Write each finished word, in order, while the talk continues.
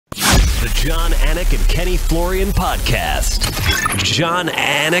John Anik and Kenny Florian podcast. John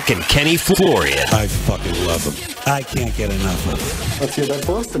Anik and Kenny Florian. I fucking love them. I can't get enough of them. Let's get that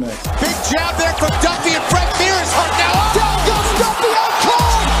Boston next. Big jab there from Duffy, and Frank Mir is hurt now. Down goes Duffy on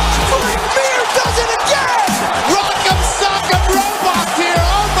cold. Frank Mir does it again. Rock'em sock'em robot here.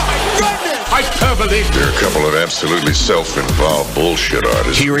 Oh my goodness. Hyperbole. They're a couple of absolutely self-involved bullshit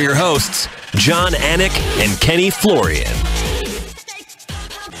artists. Here are your hosts, John Anik and Kenny Florian.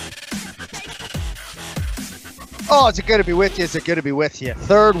 Oh, is it good to be with you? Is it good to be with you?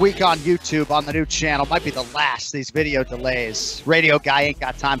 Third week on YouTube on the new channel. Might be the last, these video delays. Radio guy ain't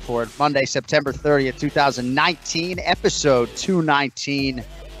got time for it. Monday, September 30th, 2019, episode 219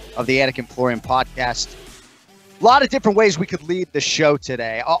 of the Anik and Florian podcast. A lot of different ways we could lead the show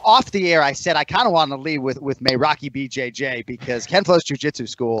today. Off the air, I said I kind of want to lead with Rocky BJJ because Ken Flo's Jiu-Jitsu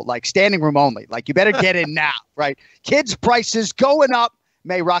school, like standing room only. Like you better get in now, right? Kids' prices going up.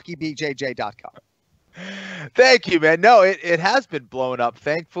 MayRockyBJJ.com. Thank you, man. No, it has been blown up.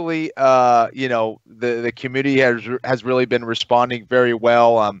 Thankfully, the community has really been responding very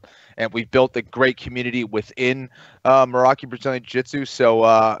well. And we've built a great community within Meraki Brazilian Jiu-Jitsu.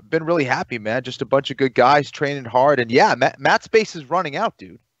 So been really happy, man. Just a bunch of good guys training hard. And yeah, Matt space is running out,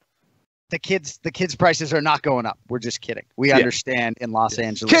 dude. The kids' prices are not going up. We're just kidding. We understand in Los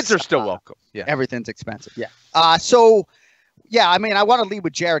Angeles. Kids are still welcome. Yeah. Everything's expensive. Yeah. Yeah, I mean, I want to lead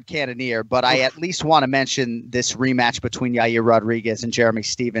with Jared Cannonier, but I at least want to mention this rematch between Yair Rodriguez and Jeremy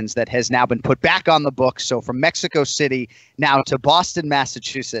Stephens that has now been put back on the books. So from Mexico City now to Boston,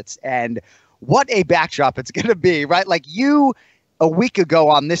 Massachusetts. And what a backdrop it's going to be, right? Like you, a week ago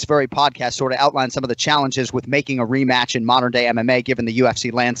on this very podcast, sort of outlined some of the challenges with making a rematch in modern day MMA, given the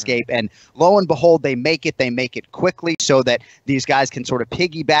UFC landscape. And lo and behold, they make it quickly so that these guys can sort of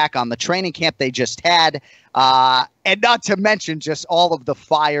piggyback on the training camp they just had. And not to mention just all of the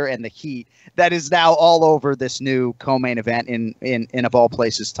fire and the heat that is now all over this new co-main event in of all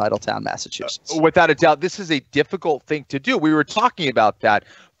places, Titletown, Massachusetts. Without a doubt, this is a difficult thing to do. We were talking about that.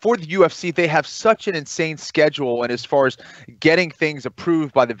 For the UFC, they have such an insane schedule, and as far as getting things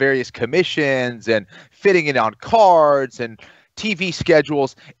approved by the various commissions and fitting it on cards and TV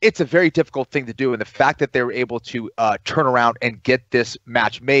schedules, it's a very difficult thing to do. And the fact that they were able to turn around and get this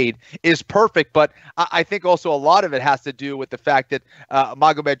match made is perfect. But I think also a lot of it has to do with the fact that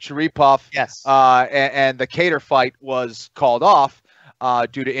Magomed Sharipov and the Cater fight was called off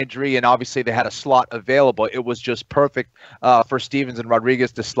due to injury, and obviously they had a slot available. It was just perfect for Stephens and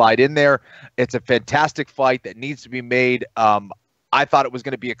Rodriguez to slide in there. It's a fantastic fight that needs to be made. I thought it was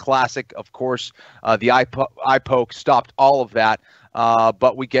going to be a classic. Of course, the eye poke stopped all of that,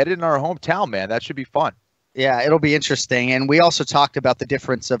 but we get it in our hometown, man. That should be fun. Yeah, it'll be interesting. And we also talked about the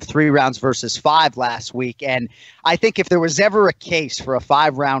difference of 3 rounds versus 5 last week. And I think if there was ever a case for a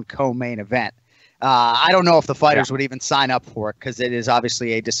 5-round co-main event, I don't know if the fighters would even sign up for it because it is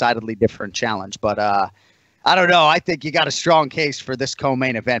obviously a decidedly different challenge. But I don't know. I think you got a strong case for this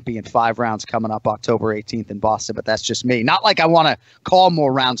co-main event being 5 rounds coming up October 18th in Boston. But that's just me. Not like I want to call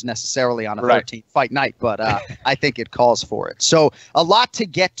more rounds necessarily on a 13th fight night, but I think it calls for it. So a lot to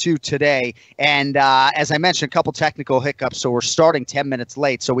get to today. And as I mentioned, a couple technical hiccups. So we're starting 10 minutes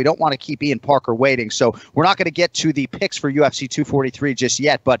late. So we don't want to keep Ian Parker waiting. So we're not going to get to the picks for UFC 243 just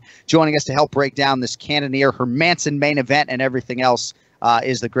yet. But joining us to help break down this Cannonier Hermanson main event and everything else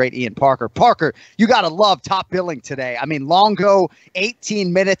is the great Ian Parker. Parker, you got to love top billing today. I mean, Longo,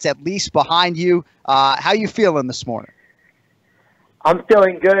 18 minutes at least behind you. How you feeling this morning? I'm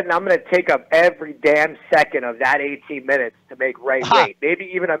feeling good, and I'm going to take up every damn second of that 18 minutes to make Ray wait. Maybe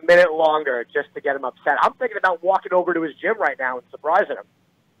even a minute longer just to get him upset. I'm thinking about walking over to his gym right now and surprising him.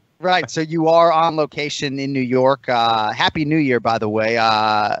 Right, so you are on location in New York. Happy New Year, by the way.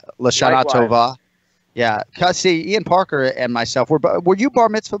 Lashana Tova. Yeah, see, Ian Parker and myself, were you bar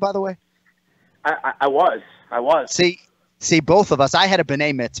mitzvah, by the way? I was. See, both of us, I had a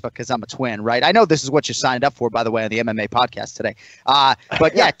B'nai mitzvah because I'm a twin, right? I know this is what you signed up for, by the way, on the MMA podcast today.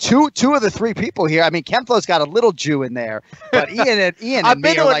 But yeah, two of the 3 people here. I mean, Ken Flo's got a little Jew in there, but Ian and I've me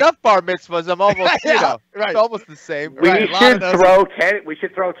been to are enough bar mitzvahs. I'm almost, it's almost the same. We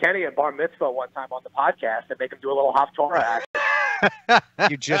should throw Kenny a bar mitzvah one time on the podcast and make him do a little Haftorah act.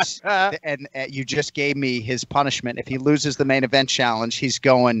 You just gave me his punishment. If he loses the main event challenge, he's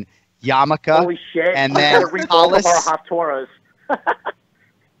going yarmulke. Holy shit! And then read all of our Haftorahs.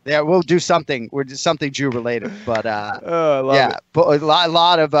 Yeah, we'll do something. We're just something Jew related, but I love yeah, it. but a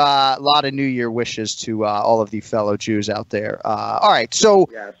lot of New Year wishes to all of the fellow Jews out there. All right, so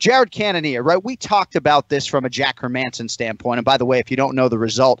Yes. Jared Cannonier, right? We talked about this from a Jack Hermanson standpoint, and by the way, if you don't know the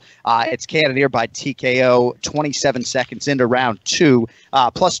result, it's Cannonier by TKO, 27 seconds into round 2,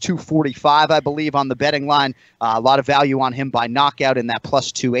 plus 245, I believe, on the betting line. A lot of value on him by knockout in that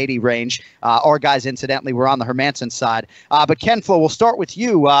plus 280 range. Our guys, incidentally, were on the Hermanson side, but Ken Flo, we'll start with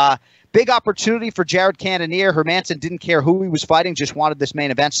you. Big opportunity for Jared Cannonier. Hermanson didn't care who he was fighting, just wanted this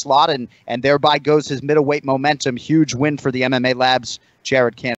main event slot, and thereby goes his middleweight momentum. Huge win for the MMA Labs,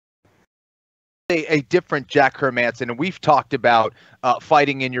 Jared Cannonier. A different Jack Hermanson, and we've talked about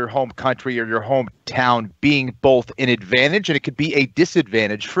fighting in your home country or your hometown being both an advantage and it could be a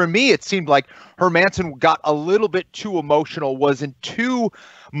disadvantage. For me, it seemed like Hermanson got a little bit too emotional, wasn't too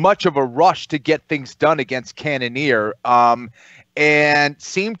much of a rush to get things done against Cannonier, and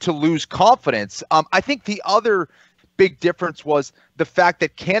seemed to lose confidence. I think the other big difference was the fact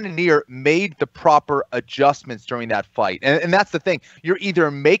that Cannonier made the proper adjustments during that fight. And that's the thing. You're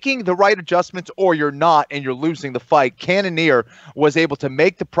either making the right adjustments or you're not, and you're losing the fight. Cannonier was able to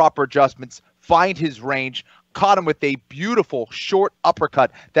make the proper adjustments, find his range, caught him with a beautiful short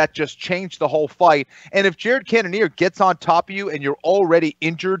uppercut that just changed the whole fight. And if Jared Cannonier gets on top of you and you're already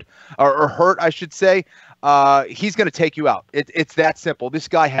injured or hurt, I should say, he's going to take you out. It's that simple. This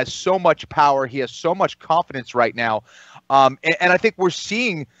guy has so much power. He has so much confidence right now. And I think we're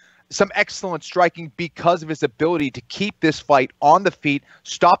seeing some excellent striking because of his ability to keep this fight on the feet,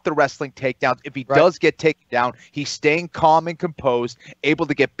 stop the wrestling takedowns. If he does get taken down, he's staying calm and composed, able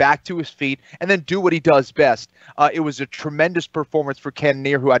to get back to his feet, and then do what he does best. It was a tremendous performance for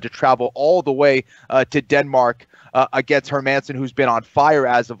Cannonier, who had to travel all the way to Denmark against Hermanson, who's been on fire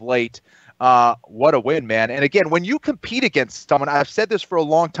as of late. What a win, man. And again, when you compete against someone, I've said this for a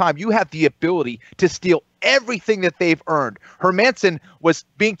long time, you have the ability to steal everything that they've earned. Hermanson was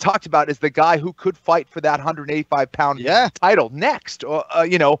being talked about as the guy who could fight for that 185-pound title next,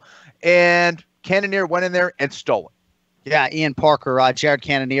 and Cannonier went in there and stole it. Yeah, Ian Parker, Jared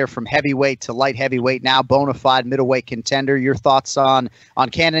Cannonier from heavyweight to light heavyweight, now bona fide middleweight contender. Your thoughts on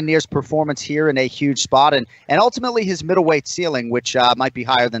Cannonier's performance here in a huge spot and ultimately his middleweight ceiling, which might be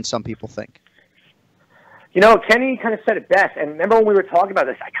higher than some people think? You know, Kenny kind of said it best. And remember when we were talking about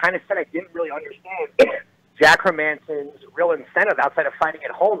this, I kind of said I didn't really understand Jack Hermanson's real incentive outside of fighting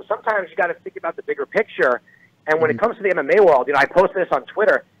at home. Sometimes you got to think about the bigger picture. And when it comes to the MMA world, I posted this on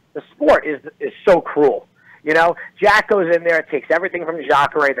Twitter, the sport is so cruel. Jack goes in there, takes everything from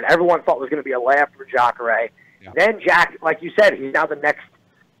Jacare that everyone thought was going to be a layup for Jacare. Yeah. Then Jack, like you said, he's now the next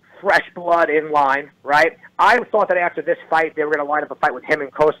fresh blood in line, right? I thought that after this fight, they were going to line up a fight with him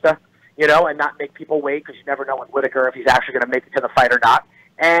and Costa, and not make people wait, because you never know with Whittaker if he's actually going to make it to the fight or not.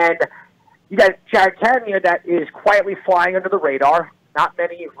 And you got Jared Cannonier that is quietly flying under the radar. Not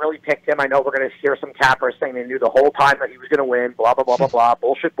many really picked him. I know we're going to hear some cappers saying they knew the whole time that he was going to win, blah, blah, blah, blah, blah,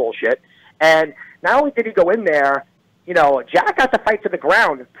 bullshit. And not only did he go in there, Jack got the fight to the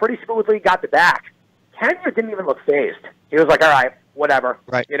ground, pretty smoothly got the back. Cannonier didn't even look phased. He was like, all right, whatever.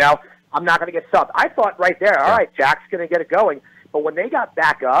 Right. I'm not going to get subbed. I thought right there, all right, Jack's going to get it going. But when they got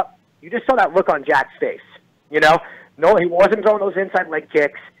back up, you just saw that look on Jack's face. No, he wasn't throwing those inside leg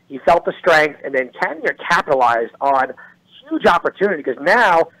kicks. He felt the strength, and then Cannonier capitalized on huge opportunity, because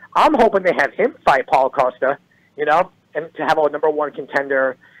now I'm hoping they have him fight Paulo Costa, and to have a #1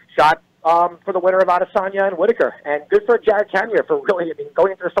 contender shot for the winner of Adesanya and Whittaker. And good for Jared Cannonier for really,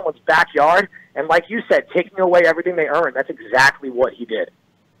 going into someone's backyard and, like you said, taking away everything they earned. That's exactly what he did.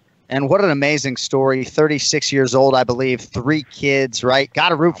 And what an amazing story. 36 years old, I believe, 3 kids, right? Got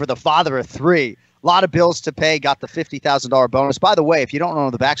to root for the father of 3. A lot of bills to pay, got the $50,000 bonus. By the way, if you don't know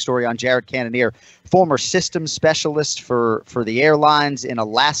the backstory on Jared Cannonier, former systems specialist for the airlines in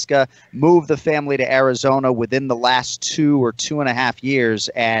Alaska, moved the family to Arizona within the last 2 or 2.5 years,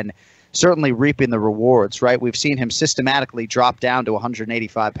 and certainly reaping the rewards, right? We've seen him systematically drop down to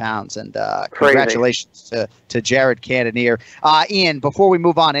 185 pounds, and congratulations to Jared Cannonier. Ian, before we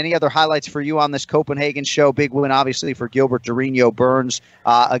move on, any other highlights for you on this Copenhagen show? Big win, obviously, for Gilbert Durinho Burns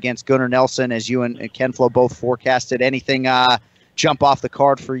against Gunnar Nelson, as you and Ken Flo both forecasted. Anything jump off the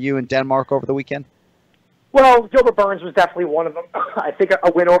card for you in Denmark over the weekend? Well, Gilbert Burns was definitely one of them. I think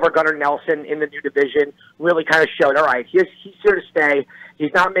a win over Gunnar Nelson in the new division really kind of showed, all right, he's here to stay.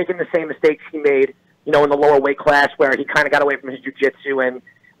 He's not making the same mistakes he made, in the lower weight class, where he kind of got away from his jiu-jitsu, and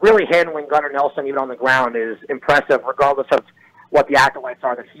really handling Gunnar Nelson even on the ground is impressive, regardless of what the accolades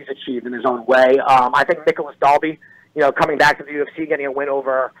are that he's achieved in his own way. I think Nicholas Dalby, coming back to the UFC, getting a win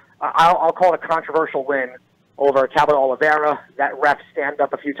over, I'll call it a controversial win over Talbot Oliveira. That ref stand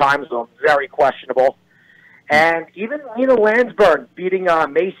up a few times, so very questionable. And even Nina Landsberg beating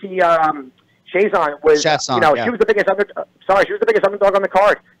Macy Chazon was, she was the biggest she was the biggest underdog on the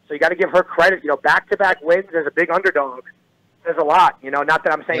card. So you got to give her credit. Back-to-back wins as a big underdog. There's a lot. Not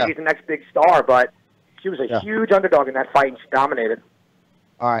that I'm saying he's the next big star, but she was a huge underdog in that fight, and she dominated.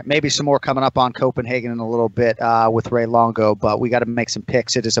 All right, maybe some more coming up on Copenhagen in a little bit with Ray Longo, but we got to make some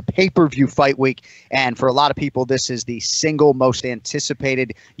picks. It is a pay-per-view fight week, and for a lot of people, this is the single most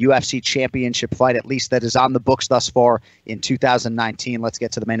anticipated UFC championship fight, at least that is on the books thus far in 2019. Let's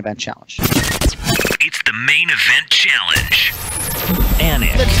get to the main event challenge. It's the main event challenge.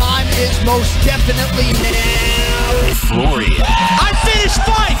 Anik. The time is most definitely now. Florian. I finish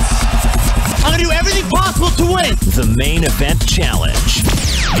fights! I'm going to do everything possible to win. The main event challenge.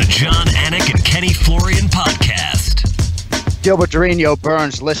 The John Anik and Kenny Florian podcast. Gilbert Durino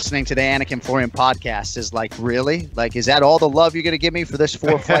Burns listening to the Anik and Florian podcast is like, really? Like, is that all the love you're going to give me for this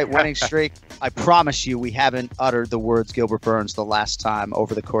 4-fight winning streak? I promise you we haven't uttered the words Gilbert Burns the last time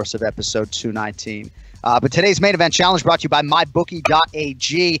over the course of episode 219. But today's main event challenge brought to you by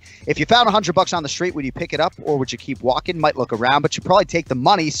mybookie.ag. If you found $100 on the street, would you pick it up or would you keep walking? Might look around, but you probably take the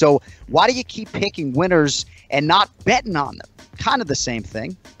money. So why do you keep picking winners and not betting on them? Kind of the same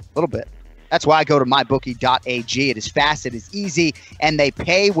thing, a little bit. That's why I go to mybookie.ag. It is fast, it is easy, and they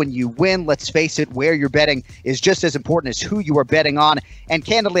pay when you win. Let's face it, where you're betting is just as important as who you are betting on. And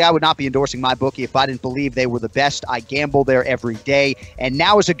candidly, I would not be endorsing MyBookie if I didn't believe they were the best. I gamble there every day, and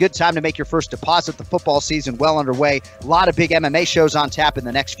now is a good time to make your first deposit. The football season well underway. A lot of big MMA shows on tap in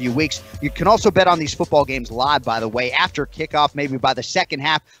the next few weeks. You can also bet on these football games live, by the way, after kickoff, maybe by the second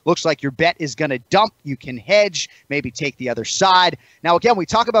half. Looks like your bet is going to dump. You can hedge, maybe take the other side. Now, again, we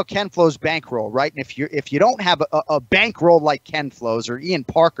talk about Ken Flo's bankroll, right? And if you don't have a bankroll like Ken Flo's or Ian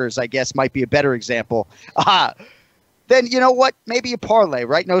Parker's, I guess might be a better example, then you know what? Maybe you parlay,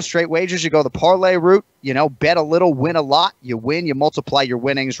 right? No straight wagers. You go the parlay route. Bet a little, win a lot. You win, you multiply your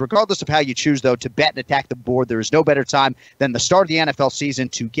winnings. Regardless of how you choose, though, to bet and attack the board, there is no better time than the start of the NFL season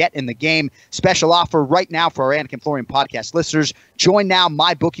to get in the game. Special offer right now for our Anik and Florian podcast listeners. Join now.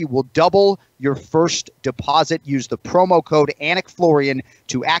 MyBookie will double your first deposit. Use the promo code Anik Florian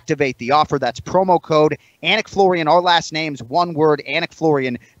to activate the offer. That's promo code Anik Florian. Our last names, one word, Anik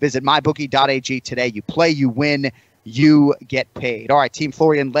Florian. Visit mybookie.ag today. You play, you win. You get paid. All right, Team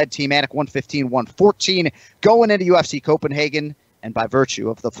Florian led Team Anik 115-114 going into UFC Copenhagen, and by virtue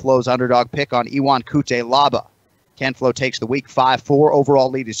of the Flo's underdog pick on Iwan Kute-Laba, Ken Flo takes the week 5-4.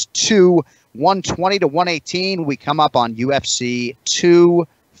 Overall lead is 2, 120-118. We come up on UFC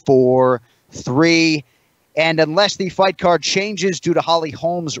 2-4-3. And unless the fight card changes due to Holly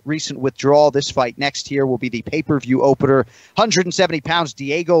Holm's recent withdrawal, this fight next here will be the pay-per-view opener. 170 pounds,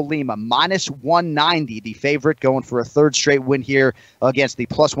 Diego Lima, -190, the favorite, going for a third straight win here against the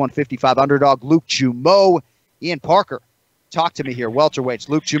 +155 underdog, Luke Jumeau. Ian Parker, talk to me here. Welterweights,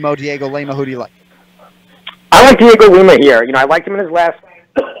 Luke Jumeau, Diego Lima, who do you like? I like Diego Lima here. I liked him in his last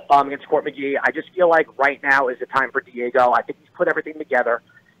against Court McGee. I just feel like right now is the time for Diego. I think he's put everything together.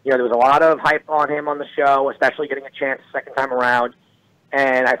 There was a lot of hype on him on the show, especially getting a chance the second time around.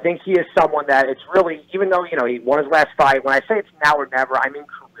 And I think he is someone that it's really, even though, he won his last fight, when I say it's now or never, I mean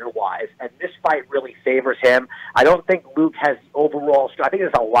career-wise. And this fight really favors him. I don't think Luke has the overall, I think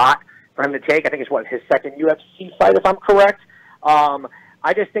there's a lot for him to take. I think it's, his second UFC fight, if I'm correct.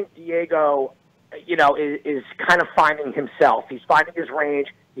 I just think Diego, is kind of finding himself. He's finding his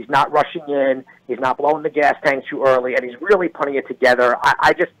range. He's not rushing in. He's not blowing the gas tank too early, and he's really putting it together.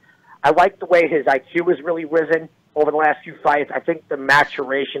 I like the way his IQ has really risen over the last few fights. I think the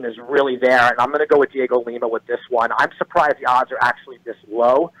maturation is really there, and I'm going to go with Diego Lima with this one. I'm surprised the odds are actually this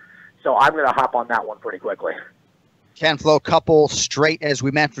low, so I'm going to hop on that one pretty quickly. Ken Flo, couple straight, as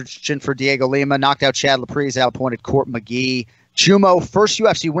we mentioned, for Diego Lima. Knocked out Chad Laprise, outpointed Court McGee. Jumeau, first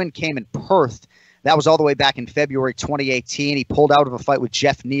UFC win came in Perth. That was all the way back in February 2018. He pulled out of a fight with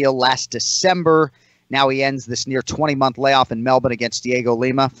Jeff Neal last December. Now he ends this near 20-month layoff in Melbourne against Diego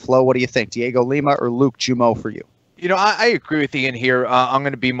Lima. Flo, what do you think? Diego Lima or Luke Jumeau for you? I agree with Ian here. I'm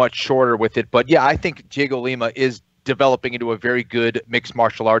going to be much shorter with it. But, yeah, I think Diego Lima is developing into a very good mixed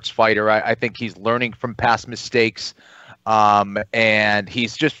martial arts fighter. I think he's learning from past mistakes. And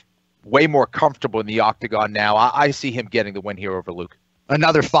he's just way more comfortable in the octagon now. I see him getting the win here over Luke.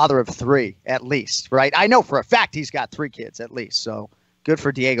 Another father of 3, at least, right? I know for a fact he's got 3 kids, at least. So good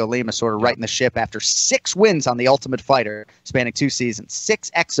for Diego Lima, sort of righting the ship after 6 wins on The Ultimate Fighter, spanning 2 seasons. 6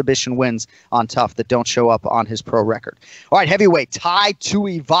 exhibition wins on Tough that don't show up on his pro record. All right, heavyweight, Tai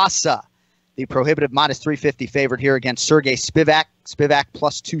Tuivasa the prohibitive minus 350 favorite here against Sergey Spivak. Spivak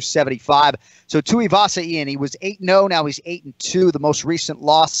plus 275. So Tuivasa, Ian, he was 8-0. Now he's 8-2. The most recent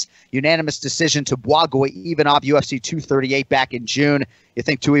loss, unanimous decision to Błagoy Ivanov, UFC 238 back in June. You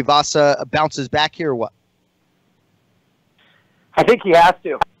think Tuivasa bounces back here or what? I think he has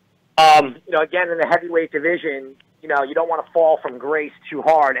to. Again, in the heavyweight division, you don't want to fall from grace too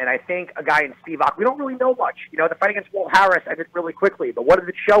hard. And I think a guy in Spivak, we don't really know much. The fight against Walt Harris ended really quickly. But what did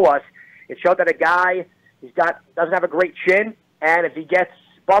it show us? It showed that a guy doesn't have a great chin. And if he gets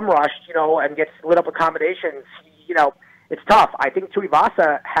bum rushed, and gets lit up with combinations, it's tough. I think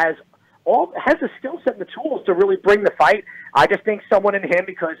Tuivasa has the skill set and the tools to really bring the fight. I just think someone in him,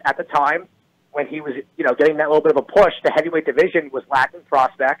 because at the time when he was, getting that little bit of a push, the heavyweight division was lacking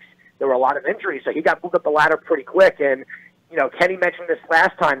prospects. There were a lot of injuries, so he got moved up the ladder pretty quick. And, Kenny mentioned this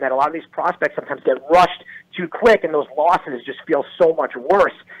last time, that a lot of these prospects sometimes get rushed too quick, and those losses just feel so much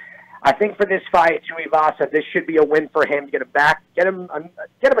worse. I think for this fight, Tuivasa, this should be a win for him. Get him back, get him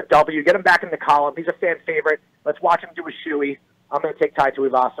a W, get him back in the column. He's a fan favorite. Let's watch him do a shoey. I'm going to take Tai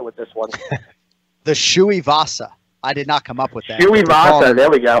Tuivasa with this one. The Tuivasa. I did not come up with that. Tuivasa,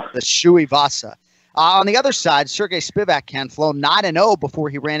 there we go. The Tuivasa. On the other side, Sergey Spivak, Ken Flo, 9-0 before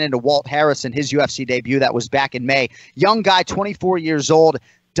he ran into Walt Harris in his UFC debut. That was back in May. Young guy, 24 years old,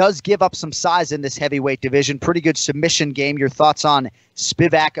 does give up some size in this heavyweight division. Pretty good submission game. Your thoughts on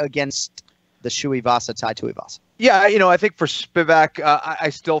Spivak against the Tuivasa, Tai Tuivasa? Yeah, I think for Spivak, I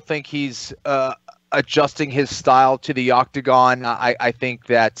still think he's adjusting his style to the octagon. I think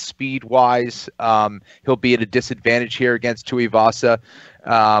that speed-wise, he'll be at a disadvantage here against Tuivasa.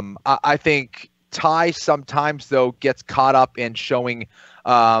 I think Tai sometimes, though, gets caught up in showing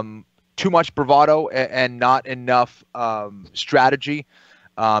too much bravado and not enough strategy.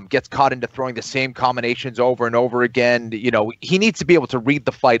 Gets caught into throwing the same combinations over and over again. He needs to be able to read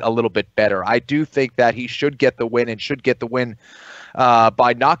the fight a little bit better. I do think that he should get the win and should get the win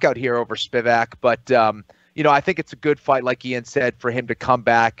by knockout here over Spivak. But, I think it's a good fight, like Ian said, for him to come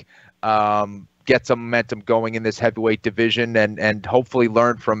back, get some momentum going in this heavyweight division and hopefully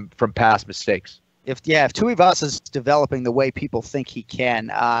learn from past mistakes. If Tuivasa's developing the way people think he can,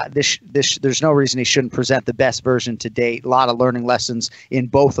 there's no reason he shouldn't present the best version to date. A lot of learning lessons in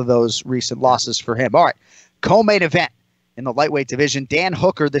both of those recent losses for him. All right, co-main event in the lightweight division. Dan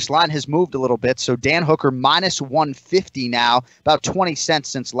Hooker, this line has moved a little bit, so Dan Hooker minus 150 now, about 20 cents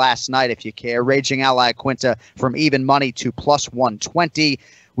since last night if you care. Raging Al Iaquinta from even money to plus 120.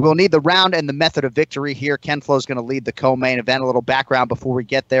 We'll need the round and the method of victory here. Ken Flo's going to lead the co-main event. A little background before we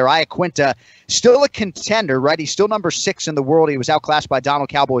get there. Iaquinta, still a contender, right? He's still number 6 in the world. He was outclassed by Donald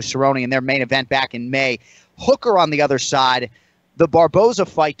Cowboy Cerrone in their main event back in May. Hooker on the other side, the Barboza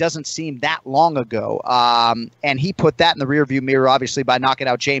fight doesn't seem that long ago. And he put that in the rearview mirror, obviously, by knocking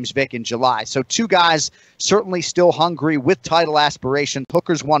out James Vick in July. So two guys certainly still hungry with title aspirations.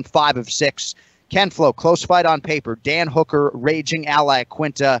 Hooker's won 5 of 6. Ken Flo, close fight on paper. Dan Hooker, Raging Al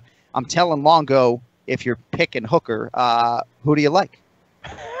Iaquinta. I'm telling Longo, if you're picking Hooker, who do you like?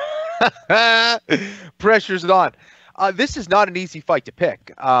 Pressure's on. This is not an easy fight to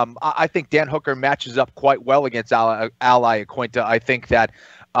pick. I think Dan Hooker matches up quite well against Al Iaquinta. I think that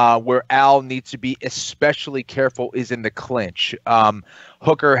where Al needs to be especially careful is in the clinch.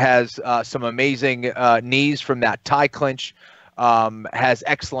 Hooker has some amazing knees from that tie clinch. Has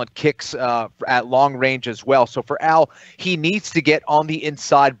excellent kicks at long range as well. So for Al, he needs to get on the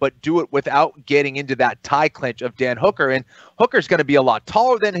inside, but do it without getting into that tie clinch of Dan Hooker. And Hooker's going to be a lot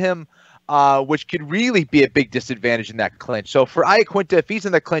taller than him, which could really be a big disadvantage in that clinch. So for Iaquinta, if he's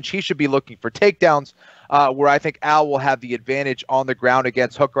in the clinch, he should be looking for takedowns, where I think Al will have the advantage on the ground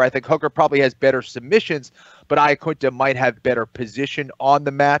against Hooker. I think Hooker probably has better submissions, but Iaquinta might have better position on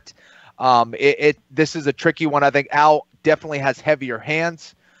the mat. This is a tricky one. I think Al definitely has heavier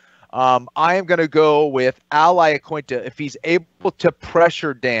hands. I am going to go with Al Iaquinta. If he's able to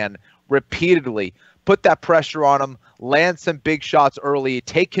pressure Dan repeatedly, put that pressure on him, land some big shots early,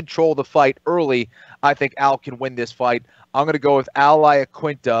 take control of the fight early, I think Al can win this fight. I'm going to go with Al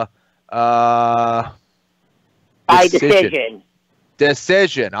Iaquinta.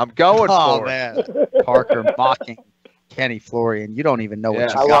 Decision. I'm going for it. Parker mocking Kenny Florian. You don't even know what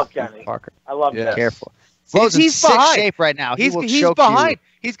you got. I love Kenny. Parker. I love Kenny. Careful. Flo's in sick shape right now. He's behind.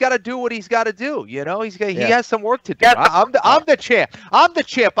 He's got to do what he's got to do. He has some work to do. I'm the champ. I'm the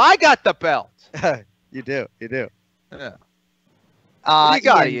champ. I got the belt. You do. Yeah. What do you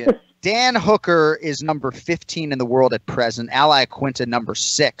got, Ian? Dan Hooker is number 15 in the world at present. Al Iaquinta number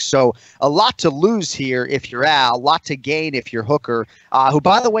 6. So a lot to lose here if you're Al. A lot to gain if you're Hooker, who,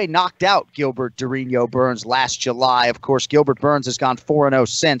 by the way, knocked out Gilbert Durinho Burns last July. Of course, Gilbert Burns has gone 4-0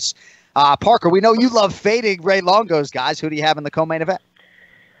 since. Parker, we know you love fading Ray Longo's guys. Who do you have in the co-main event?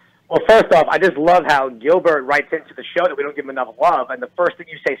 Well, first off, I just love how Gilbert writes into the show that we don't give him enough love, and the first thing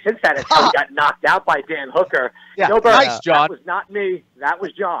you say since that is how he got knocked out by Dan Hooker. Yeah, Gilbert, nice, John. that was not me. That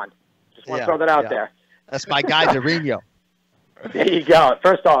was John. Just want to throw that out there. That's my guy, Dorino. There you go.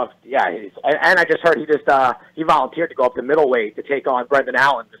 First off, yeah, and I just heard he volunteered to go up to middleweight to take on Brendan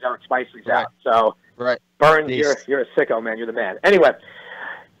Allen because Eric Spicely's out. So, Burns, you're a sicko, man. You're the man. Anyway,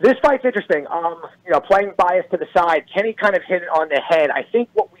 this fight's interesting. Playing bias to the side, Kenny kind of hit it on the head. I think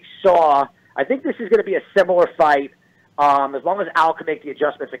what we saw, I think this is going to be a similar fight as long as Al can make the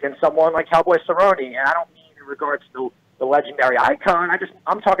adjustments against someone like Cowboy Cerrone. And I don't mean in regards to the legendary icon.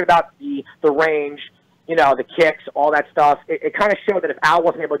 I'm talking about the range, the kicks, all that stuff. It kind of showed that if Al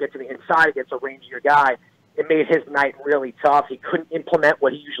wasn't able to get to the inside against a rangier guy, it made his night really tough. He couldn't implement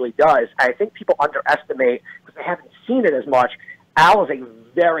what he usually does. I think people underestimate, because they haven't seen it as much, Al is a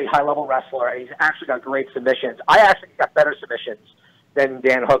very high-level wrestler, and he's actually got great submissions. I actually got better submissions than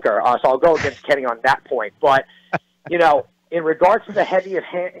Dan Hooker, so I'll go against Kenny on that point. But, in regards to the heavier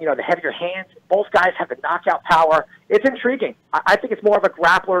hands, both guys have the knockout power. It's intriguing. I think it's more of a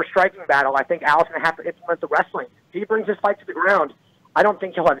grappler striking battle. I think Al's going to have to implement the wrestling. If he brings his fight to the ground, I don't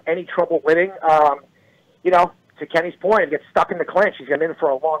think he'll have any trouble winning. To Kenny's point, he gets stuck in the clinch. He's going in for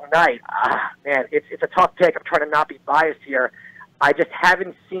a long night. Man, it's a tough pick. I'm trying to not be biased here. I just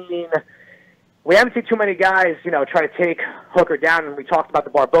haven't seen too many guys, try to take Hooker down. And we talked about the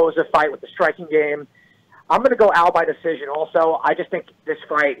Barboza fight with the striking game. I'm going to go Al by decision also. I just think this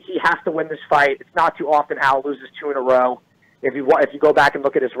fight, he has to win this fight. It's not too often Al loses 2 in a row. If you go back and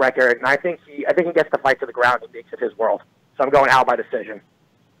look at his record, and I think he gets the fight to the ground and makes it his world. So I'm going Al by decision.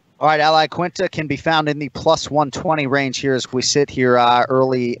 All right, Ally Quinta can be found in the plus 120 range here as we sit here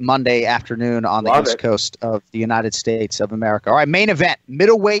early Monday afternoon on the East Coast of the United States of America. All right, main event,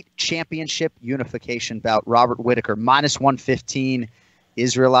 middleweight championship unification bout. Robert Whittaker, minus 115.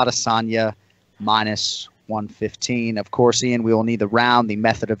 Israel Adesanya, minus 115. Of course, Ian, we will need the round, the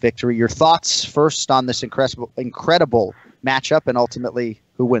method of victory. Your thoughts first on this incredible matchup and ultimately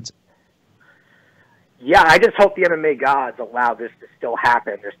who wins it? Yeah, I just hope the MMA gods allow this to still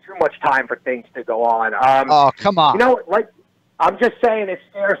happen. There's too much time for things to go on. Oh, come on. I'm just saying it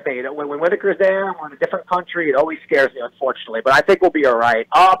scares me. When Whittaker's there, we're in a different country, it always scares me, unfortunately. But I think we'll be all right.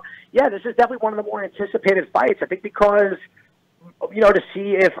 Yeah, this is definitely one of the more anticipated fights. I think because, to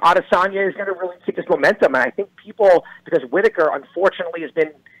see if Adesanya is going to really keep this momentum. And I think people, because Whittaker, unfortunately, has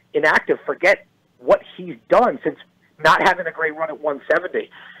been inactive, forget what he's done since not having a great run at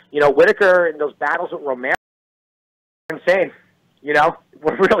 170. Whittaker in those battles with Romero were insane. We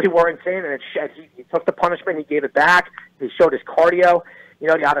really were insane, and he took the punishment, he gave it back, he showed his cardio. The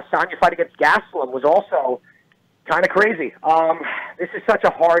Adesanya fight against Gastelum was also kind of crazy. This is such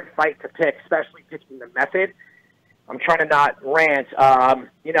a hard fight to pick, especially picking the method. I'm trying to not rant. I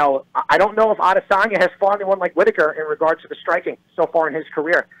don't know if Adesanya has fought anyone like Whittaker in regards to the striking so far in his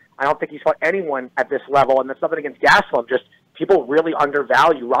career. I don't think he's fought anyone at this level, and that's nothing against Gastelum. Just people really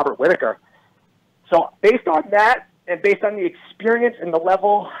undervalue Robert Whittaker. So based on that, and based on the experience and the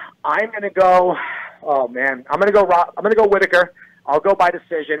level, I'm going to go. Oh man, I'm going to go Whittaker. I'll go by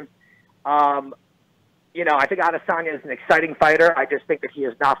decision. I think Adesanya is an exciting fighter. I just think that he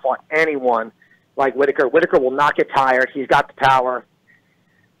has not fought anyone like Whittaker. Whittaker will not get tired. He's got the power.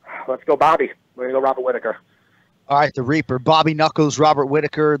 Let's go, Bobby. We're going to go Robert Whittaker. All right, the Reaper, Bobby Knuckles, Robert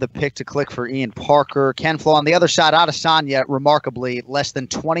Whittaker, the pick to click for Ian Parker. Ken Flo on the other side, Adesanya, remarkably, less than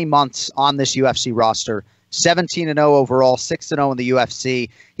 20 months on this UFC roster. 17-0 overall, 6-0 in the UFC.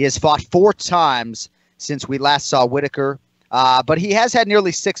 He has fought 4 times since we last saw Whittaker. But he has had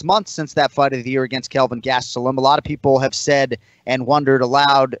nearly 6 months since that fight of the year against Kelvin Gastelum. A lot of people have said and wondered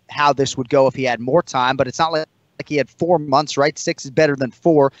aloud how this would go if he had more time, but it's not like he had 4 months, right? 6 is better than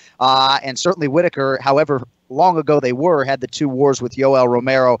 4. And certainly Whittaker, however long ago they had the 2 wars with Yoel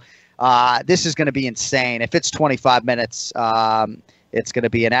Romero. This is going to be insane. If it's 25 minutes, it's going to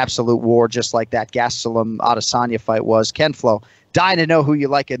be an absolute war, just like that Gastelum Adesanya fight was. Ken Flo, dying to know who you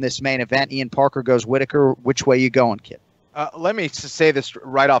like in this main event. Ian Parker goes Whittaker. Which way you going, kid? Let me just say this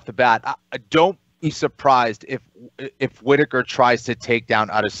right off the bat. Don't be surprised if Whittaker tries to take down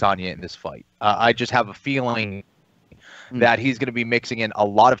Adesanya in this fight. I just have a feeling that he's going to be mixing in a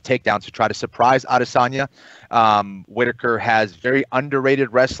lot of takedowns to try to surprise Adesanya. Whittaker has very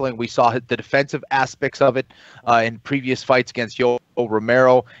underrated wrestling. We saw the defensive aspects of it in previous fights against Yoel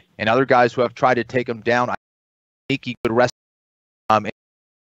Romero and other guys who have tried to take him down. I think he could wrestle and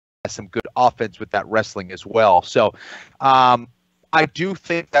has some good offense with that wrestling as well. So I do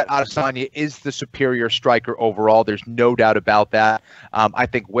think that Adesanya is the superior striker overall. There's no doubt about that. I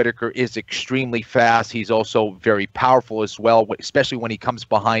think Whittaker is extremely fast. He's also very powerful as well, especially when he comes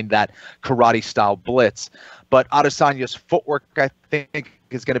behind that karate-style blitz. But Adesanya's footwork, I think,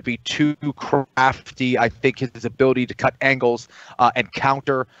 is going to be too crafty. I think his ability to cut angles and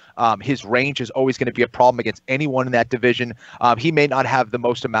counter, his range is always going to be a problem against anyone in that division. He may not have the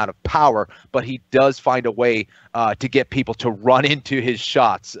most amount of power, but he does find a way to get people to run into his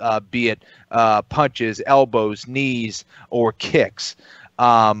shots, be it punches, elbows, knees, or kicks.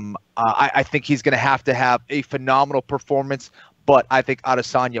 I think he's going to have a phenomenal performance. But I think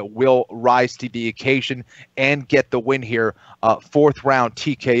Adesanya will rise to the occasion and get the win here. 4th round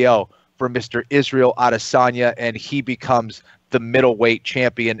TKO for Mr. Israel Adesanya, and he becomes the middleweight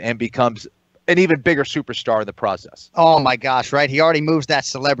champion and becomes an even bigger superstar in the process. Oh my gosh, right? He already moves that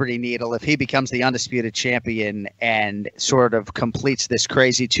celebrity needle. If he becomes the undisputed champion and sort of completes this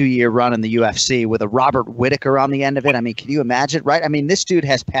crazy 2-year run in the UFC with a Robert Whittaker on the end of it, I mean, can you imagine, right? I mean, this dude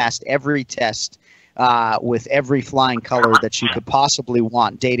has passed every test with every flying color that you could possibly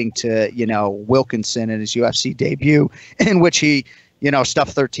want, dating to, Wilkinson in his UFC debut, in which he,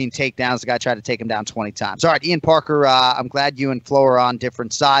 stuffed 13 takedowns. The guy tried to take him down 20 times. All right, Ian Parker, I'm glad you and Flo are on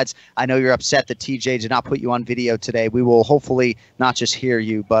different sides. I know you're upset that TJ did not put you on video today. We will hopefully not just hear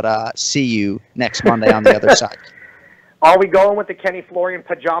you, but see you next Monday on the other side. Are we going with the Kenny Florian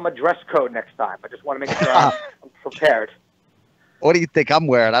pajama dress code next time? I just want to make sure I'm prepared. What do you think I'm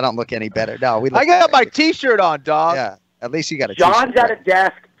wearing? I don't look any better. No, I got my T-shirt on, dog. Yeah, at least you got a John's T-shirt. at a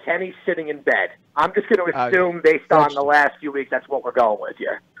desk. Kenny's sitting in bed. I'm just going to assume, based on the last few weeks, that's what we're going with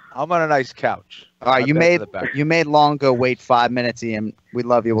here. I'm on a nice couch. All right, you made Longo wait 5 minutes, Ian. We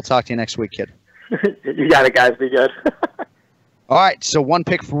love you. We'll talk to you next week, kid. You got it, guys. Be good. All right, so 1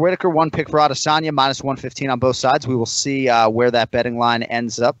 pick for Whittaker, 1 pick for Adesanya, minus 115 on both sides. We will see where that betting line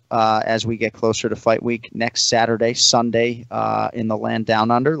ends up as we get closer to fight week next Saturday, Sunday in the land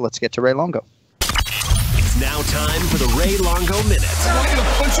down under. Let's get to Ray Longo. It's now time for the Ray Longo Minute. I want you to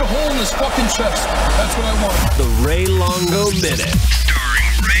punch a hole in his fucking chest. That's what I want. The Ray Longo Minute.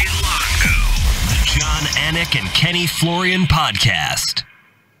 Starring Ray Longo. The John Anik and Kenny Florian podcast.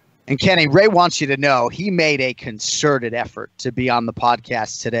 And Kenny, Ray wants you to know he made a concerted effort to be on the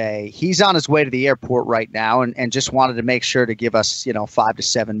podcast today. He's on his way to the airport right now and just wanted to make sure to give us, 5 to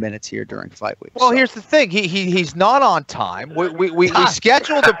 7 minutes here during fight week. Well, here's the thing. He's not on time. We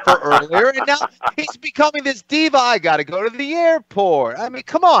scheduled him for earlier, and now he's becoming this diva. I got to go to the airport. I mean,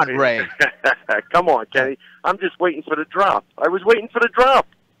 come on, Ray. Come on, Kenny. I'm just waiting for the drop. I was waiting for the drop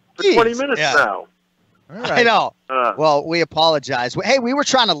for 20 minutes now. Right. I know. Well, we apologize. Hey, we were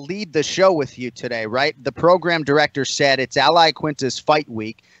trying to lead the show with you today, right? The program director said it's Ally Quinta's fight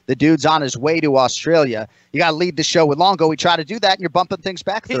week. The dude's on his way to Australia. You got to lead the show with Longo. We try to do that, and you're bumping things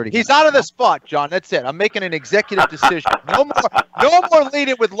back 30 minutes. He's out of the spot, John. That's it. I'm making an executive decision. No more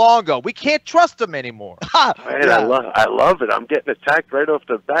leading with Longo. We can't trust him anymore. Man, I love it. I'm getting attacked right off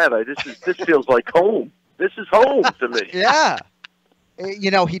the bat. This feels like home. This is home to me. Yeah.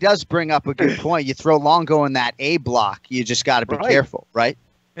 He does bring up a good point. You throw Longo in that A block, you just got to be careful, right?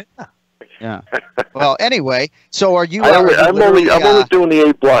 Yeah. Well, anyway, so are you? I'm only doing the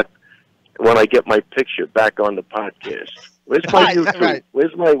A block when I get my picture back on the podcast. Where's my YouTube? Right.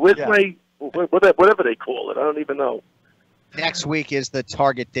 Where's my whatever they call it? I don't even know. Next week is the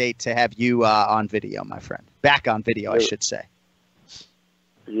target date to have you on video, my friend. Back on video, I should say.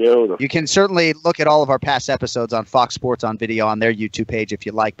 You can certainly look at all of our past episodes on Fox Sports on video on their YouTube page if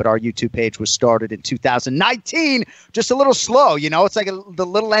you like, but our YouTube page was started in 2019, just a little slow, It's like the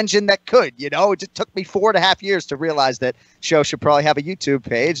little engine that could, It just took me 4.5 years to realize that show should probably have a YouTube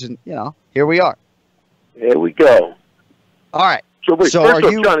page, and, here we are. Here we go. All right. So wait, John,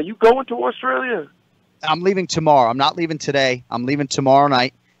 are you going to Australia? I'm leaving tomorrow. I'm not leaving today. I'm leaving tomorrow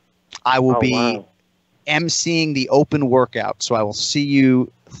night. I will be emceeing the open workout, so I will see you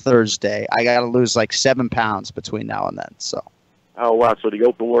Thursday. I got to lose like 7 pounds between now and then. So. Oh wow! So the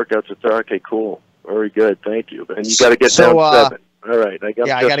open workouts are Thursday. Okay, cool. Very good. Thank you. And you got to get down 7. All right. I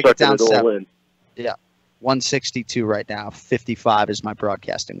got to get down 7. Yeah. 162 right now. 55 is my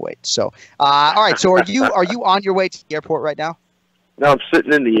broadcasting weight. So, all right. So are you on your way to the airport right now? No, I'm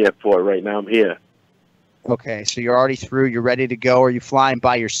sitting in the airport right now. I'm here. Okay. So you're already through. You're ready to go. Are you flying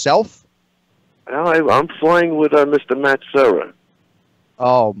by yourself? No, I'm flying with Mr. Matt Serra.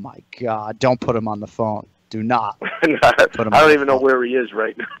 Oh, my God. Don't put him on the phone. Do not. Put him I don't even know where he is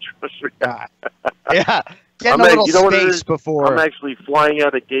right now. Trust me. Yeah. Getting a little space before. I'm actually flying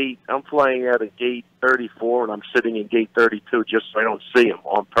out of gate. I'm flying out of gate 34, and I'm sitting in gate 32 just so I don't see him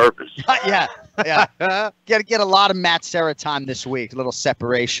on purpose. Yeah. Get a lot of Matt Serra time this week. A little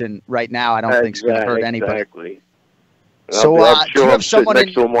separation right now. I don't think it's going to hurt anybody. Exactly. So, I'm sure do you have I'm sitting someone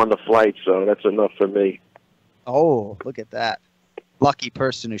next to him on the flight, so that's enough for me. Oh, look at that. Lucky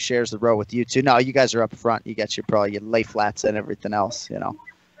person who shares the row with you two. No, you guys are up front. You got your lay flats and everything else, you know.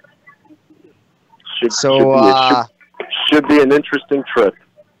 Should be an interesting trip.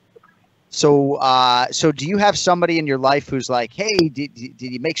 So do you have somebody in your life who's like, hey, did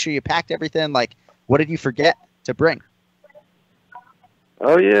you make sure you packed everything? Like, what did you forget to bring?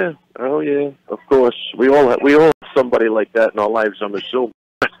 Oh yeah, of course. We all have somebody like that in our lives, I'm assuming.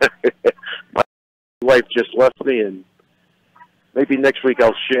 My wife just left me, and maybe next week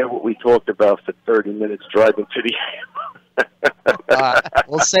I'll share what we talked about for 30 minutes driving to the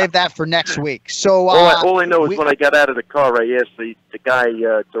we'll save that for next week. So all I know is when I got out of the car, I asked the guy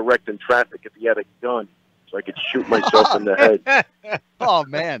directing traffic if he had a gun so I could shoot myself in the head. Oh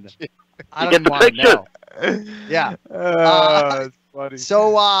man, I don't get the picture. Yeah. That's funny.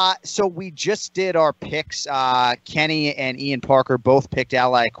 So we just did our picks. Kenny and Ian Parker both picked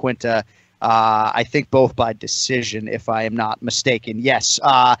Ally Quinta. I think both by decision, if I am not mistaken. Yes.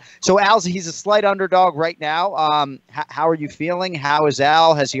 So Al's, he's a slight underdog right now. How are you feeling? How is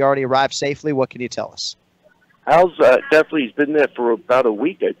Al? Has he already arrived safely? What can you tell us? Al's definitely, he's been there for about a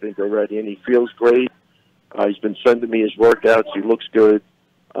week, I think, already, and he feels great. He's been sending me his workouts. He looks good.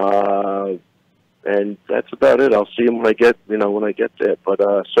 And that's about it. I'll see him when I get there. But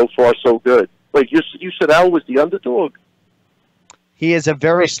so far, so good. Wait, you said Al was the underdog? He is a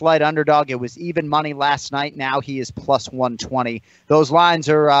very slight underdog. It was even money last night. Now he is plus 120. Those lines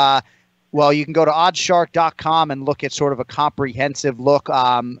are, well, you can go to oddshark.com and look at sort of a comprehensive look.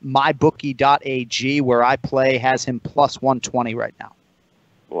 Mybookie.ag, where I play, has him plus 120 right now.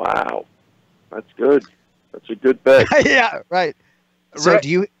 Wow. That's good. That's a good bet. Yeah, right. So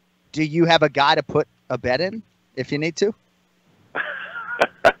do you have a guy to put a bet in if you need to?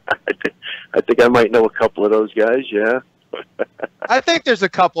 I think I might know a couple of those guys, yeah. I think there's a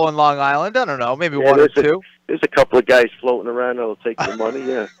couple in Long Island. I don't know, maybe one or two. There's a couple of guys floating around that'll take the money.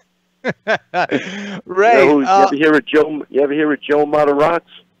 Yeah. Ray, you ever hear of Joe? You ever hear of Joe Matarazzo?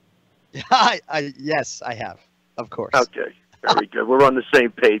 Yes, I have. Of course. Okay, very good. We're on the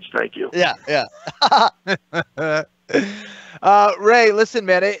same page. Thank you. Yeah. Ray, listen,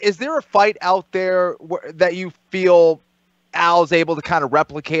 man. Is there a fight out there that you feel Al's able to kind of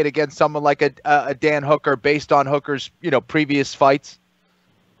replicate against someone like a Dan Hooker based on Hooker's previous fights?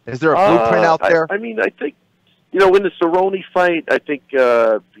 Is there a blueprint out there? I mean, I think in the Cerrone fight, I think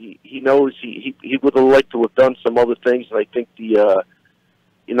he knows he would have liked to have done some other things, and I think the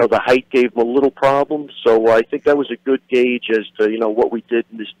height gave him a little problem. So I think that was a good gauge as to what we did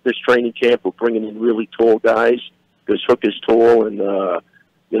in this training camp of bringing in really tall guys, because Hooker's tall, and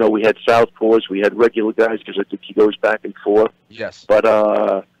we had southpaws, we had regular guys, because I think he goes back and forth. Yes. But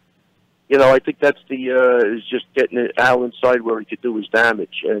I think that's is just getting Al inside where he could do his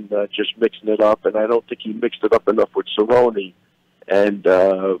damage and just mixing it up. And I don't think he mixed it up enough with Cerrone. And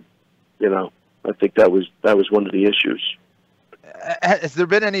I think that was one of the issues. Has there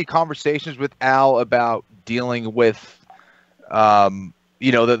been any conversations with Al about dealing with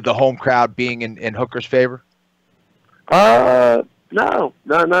the home crowd being in Hooker's favor? No,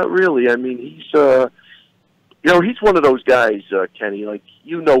 not really. I mean, he's one of those guys, Kenny. Like,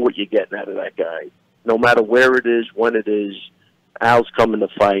 what you're getting out of that guy. No matter where it is, when it is, Al's coming to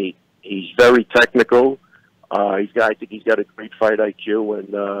fight. He's very technical. I think he's got a great fight IQ,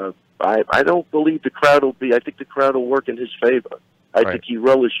 and I don't believe the crowd will be. I think the crowd will work in his favor. I think he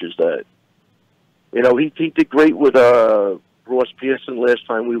relishes that. He did great with Ross Pearson last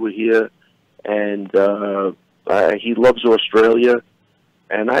time we were here, and he loves Australia.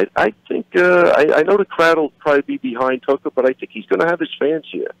 And I think I know the crowd will probably be behind Hooker, but I think he's going to have his fans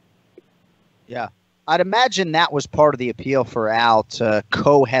here. Yeah. I'd imagine that was part of the appeal for Al to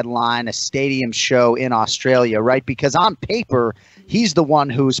co-headline a stadium show in Australia, right? Because on paper, he's the one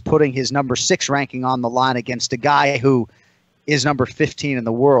who's putting his number 6 ranking on the line against a guy who is number 15 in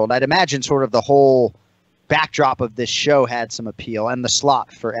the world. I'd imagine sort of the whole backdrop of this show had some appeal, and the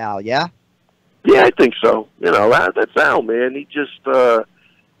slot for Al, yeah? Yeah, I think so. That's Al, man. He just,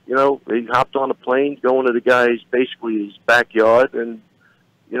 he hopped on a plane going to the guy's, basically his backyard, and,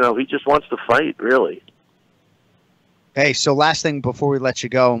 he just wants to fight, really. Hey, so last thing before we let you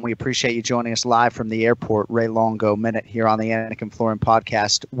go, and we appreciate you joining us live from the airport, Ray Longo Minute here on the Anik and Florian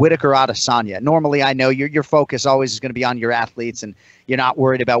podcast. Whittaker Adesanya. Normally, I know your focus always is going to be on your athletes, and you're not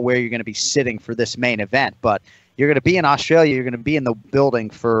worried about where you're going to be sitting for this main event. But you're going to be in Australia. You're going to be in the building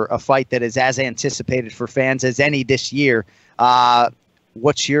for a fight that is as anticipated for fans as any this year.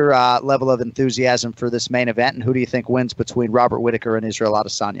 What's your level of enthusiasm for this main event, and who do you think wins between Robert Whittaker and Israel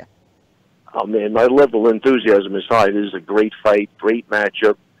Adesanya? Oh, man, my level of enthusiasm is high. This is a great fight, great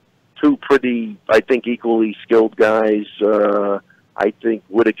matchup. Two pretty, I think, equally skilled guys. I think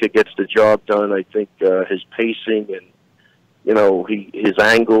Whittaker gets the job done. I think his pacing and, his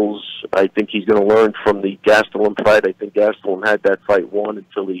angles, I think he's going to learn from the Gastelum fight. I think Gastelum had that fight won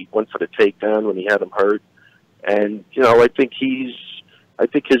until he went for the takedown when he had him hurt. And, I think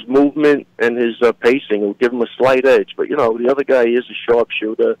his movement and his pacing will give him a slight edge. But, the other guy is a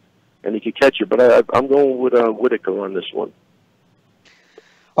sharpshooter, and he can catch it. But I'm going with Whittaker on this one.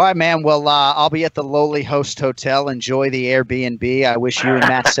 All right, man. Well, I'll be at the lowly host hotel. Enjoy the Airbnb. I wish you and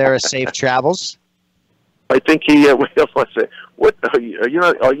Matt Serra safe travels. I think he. Wait, what are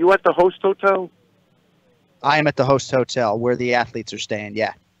you at the host hotel? I am at the host hotel where the athletes are staying.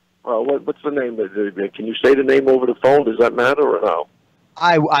 Yeah. Well, what's the name? Can you say the name over the phone? Does that matter or no?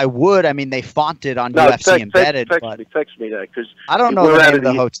 I would. I mean, they fonted on UFC Embedded. Text me that, because I don't know the name of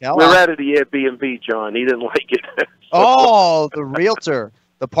the hotel. We're out of the Airbnb, John. He didn't like it. Oh, the realtor,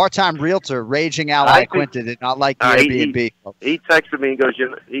 the part-time realtor, Raging Ally Quinta, did not like the Airbnb. He texted me and goes,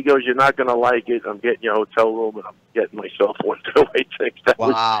 "You're not going to like it. I'm getting you a hotel room, and I'm getting myself one too." I think that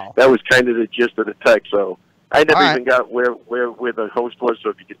was kind of the gist of the text. So I never even got where the host was. So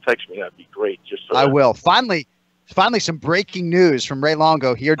if you could text me, that'd be great. Just so I will. Finally, some breaking news from Ray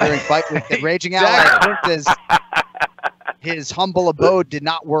Longo here during Fight Week that Raging Ally Quinta's his humble abode did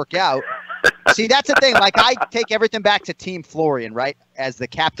not work out. See, that's the thing. Like, I take everything back to Team Florian, right, as the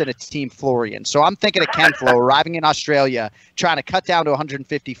captain of Team Florian. So I'm thinking of Ken Flo arriving in Australia, trying to cut down to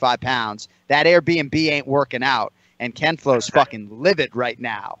 155 pounds. That Airbnb ain't working out. And Ken Flo's fucking livid right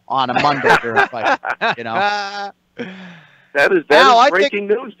now on a Monday during a fight, That is breaking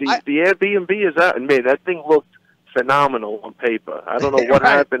news. The Airbnb is out. And, man, that thing looked phenomenal on paper. I don't know what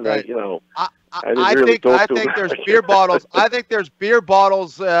happened. I think there's beer bottles. I think there's beer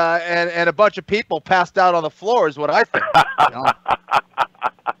bottles and a bunch of people passed out on the floor is what I think.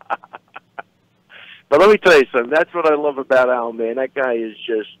 But let me tell you something. That's what I love about Al, man. That guy is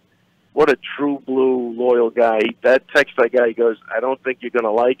just what a true blue loyal guy. That text that guy, he goes, "I don't think you're going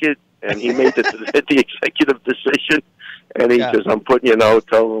to like it," and he made the executive decision. And he says, "I'm putting you in a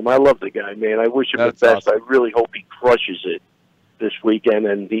hotel room." I love the guy, man. I wish him the best. Awesome. I really hope he crushes it this weekend.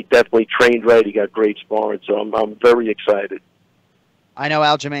 And he definitely trained right. He got great sparring. So I'm very excited. I know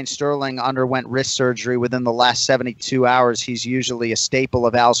Aljamain Sterling underwent wrist surgery within the last 72 hours. He's usually a staple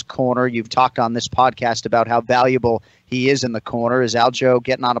of Al's corner. You've talked on this podcast about how valuable he is in the corner. Is Aljo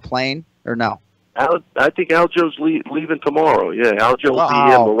getting on a plane or no? I think Aljo's leaving tomorrow. Yeah, Aljo will be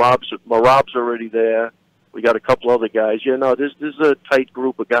here. Marab's already there. We got a couple other guys. This is a tight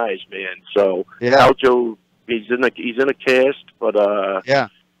group of guys, man. So Aljo, he's in a cast, but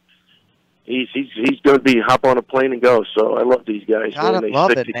he's going to be hop on a plane and go. So I love these guys. I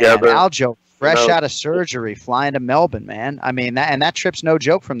love it, together. Man. Aljo, fresh out of surgery, flying to Melbourne, man. I mean, that trip's no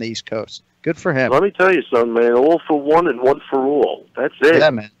joke from the East Coast. Good for him. Let me tell you something, man. All for one and one for all. That's it. Yeah,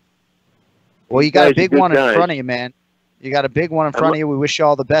 man. Well, you got a big one in front of you, man. You got a big one in front of you. We wish you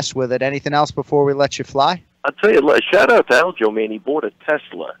all the best with it. Anything else before we let you fly? I'll tell you, shout out to Aljo, man. He bought a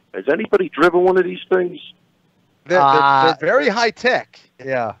Tesla. Has anybody driven one of these things? They're very high tech.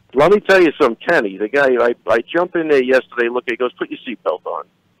 Yeah. Let me tell you something, Kenny. The guy, I jumped in there yesterday. Look, he goes, "Put your seatbelt on."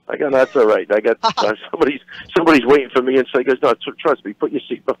 I go, "No, that's all right." I got somebody's waiting for me, and so he goes, "No, trust me, put your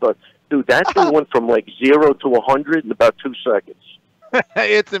seatbelt on." Dude, that thing went from like 0 to 100 in about 2 seconds.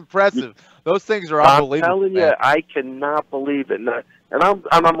 It's impressive. Those things are unbelievable. I'm telling you, I cannot believe it. And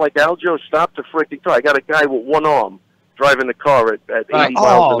I'm like, "Aljo, stop the freaking car." I got a guy with one arm driving the car at 80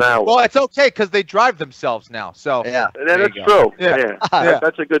 miles an hour. Well, it's okay because they drive themselves now. So that's true. Yeah.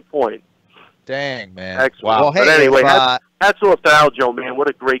 That's a good point. Dang, man. Excellent. Wow. Well, hey, but anyway, hats off to Aljo, man. What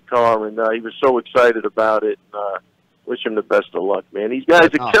a great car, and he was so excited about it. Wish him the best of luck, man. These guys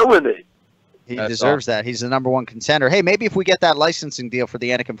are killing it. He deserves that. He's the #1 contender. Hey, maybe if we get that licensing deal for the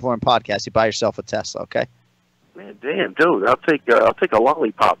Anik and Florian podcast, you buy yourself a Tesla, okay? Man, damn, dude, I'll take a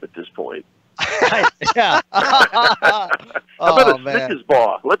lollipop at this point. Yeah. How about a Snickers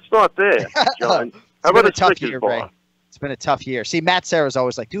bar? Let's start there, John. How about a Snickers bar? Ray. It's been a tough year. See, Matt Serra's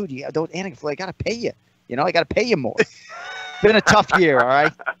always like, "Dude, Anik, I got to pay you. I got to pay you more." been a tough year, all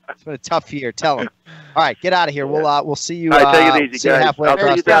right? It's been a tough year. Tell him. All right, get out of here. We'll see you. All right, take it easy, guys. Halfway I'll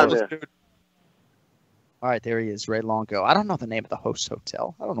across see you the down coast. there. All right, there he is, Ray Longo. I don't know the name of the host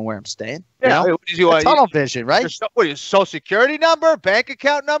hotel. I don't know where I'm staying. Yeah, Tunnel Vision, right? What, your social security number, bank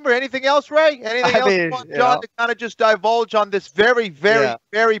account number, anything else, Ray? Anything else you want John to kind of just divulge on this very,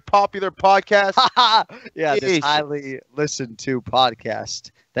 very popular podcast? Yeah, this highly listened to podcast.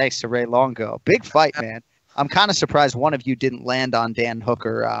 Thanks to Ray Longo. Big fight, man. I'm kind of surprised one of you didn't land on Dan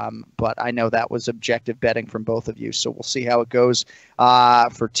Hooker, but I know that was objective betting from both of you, so we'll see how it goes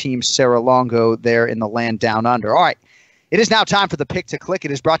for Team Sarah Longo there in the land down under. All right. It is now time for the pick to click.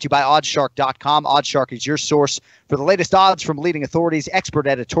 It is brought to you by oddshark.com. Oddshark is your source for the latest odds from leading authorities, expert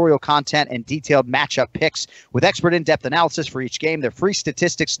editorial content, and detailed matchup picks. With expert in-depth analysis for each game, their free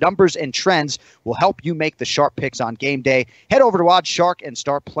statistics, numbers, and trends will help you make the sharp picks on game day. Head over to Oddshark and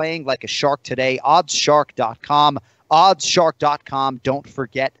start playing like a shark today. Oddshark.com. Oddshark.com. Don't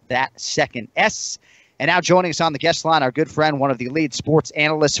forget that second S. And now joining us on the guest line, our good friend, one of the lead sports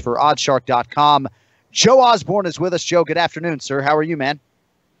analysts for Oddshark.com, Joe Osborne is with us. Joe, good afternoon, sir. How are you, man?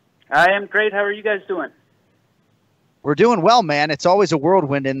 I am great. How are you guys doing? We're doing well, man. It's always a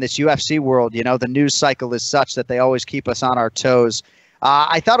whirlwind in this UFC world. You know, the news cycle is such that they always keep us on our toes.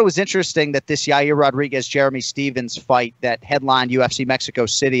 I thought it was interesting that this Yair Rodriguez-Jeremy Stevens fight that headlined UFC Mexico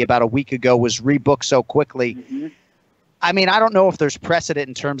City about a week ago was rebooked so quickly. Mm-hmm. I mean, I don't know if there's precedent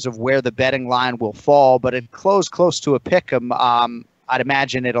in terms of where the betting line will fall, but it closed close to a pick 'em. I'd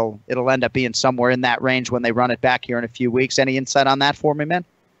imagine it'll end up being somewhere in that range when they run it back here in a few weeks. Any insight on that for me, man?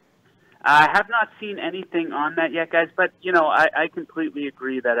 I have not seen anything on that yet, guys, but, you know, I completely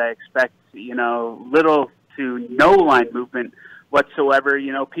agree that I expect, you know, little to no line movement whatsoever.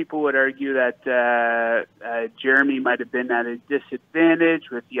 You know, people would argue that Jeremy might have been at a disadvantage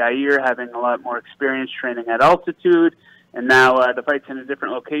with Yair having a lot more experience training at altitude, and now the fight's in a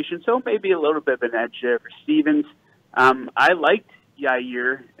different location, so maybe a little bit of an edge there for Stevens. I liked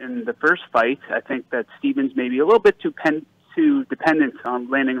Yair in the first fight. I think that Stevens may be a little bit too dependent on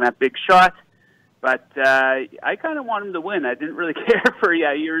landing that big shot, but I kind of want him to win. I didn't really care for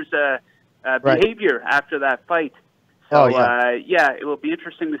Yair's behavior after that fight. So, it will be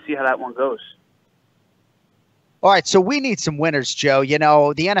interesting to see how that one goes. All right, so we need some winners, Joe. You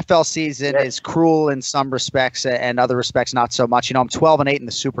know, the NFL season is cruel in some respects and other respects not so much. You know, I'm 12-8 in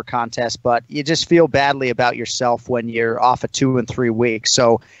the Super Contest, but you just feel badly about yourself when you're off of 2 and 3 weeks.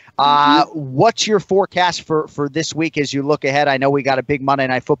 So what's your forecast for this week as you look ahead? I know we got a big Monday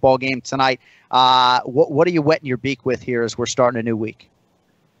Night Football game tonight. What are you wetting your beak with here as we're starting a new week?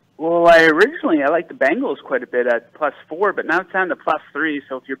 Well, I liked the Bengals quite a bit at +4, but now it's down to +3.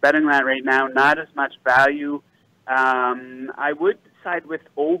 So if you're betting that right now, not as much value. I would side with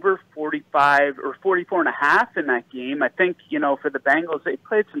over 45 or 44.5 in that game. I think, you know, for the Bengals, they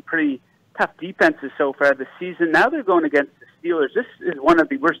played some pretty tough defenses so far this season. Now they're going against the Steelers. This is one of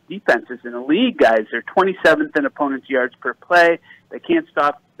the worst defenses in the league, guys. They're 27th in opponents' yards per play. They can't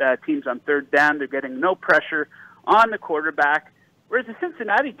stop teams on third down. They're getting no pressure on the quarterback. Whereas the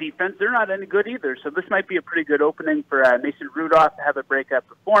Cincinnati defense, they're not any good either. So this might be a pretty good opening for Mason Rudolph to have a breakout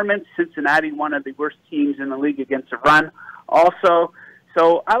performance. Cincinnati, one of the worst teams in the league against the run also.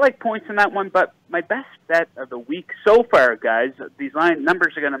 So I like points in that one. But my best bet of the week so far, guys, these line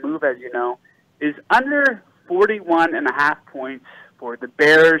numbers are going to move, as you know, is under 41.5 points for the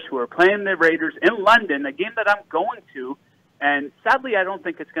Bears, who are playing the Raiders in London, a game that I'm going to. And sadly, I don't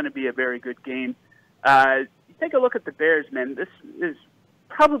think it's going to be a very good game. Take a look at the Bears, man. This is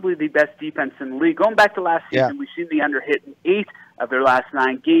probably the best defense in the league. Going back to last season, we've seen the under hit in 8 of their last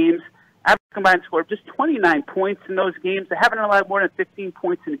 9 games. Average combined score of just 29 points in those games. They haven't allowed more than 15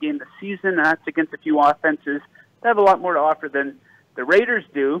 points in a game this season, and that's against a few offenses that have a lot more to offer than the Raiders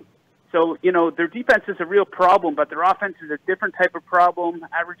do. So, you know, their defense is a real problem, but their offense is a different type of problem,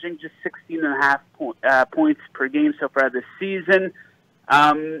 averaging just 16.5 points per game so far this season.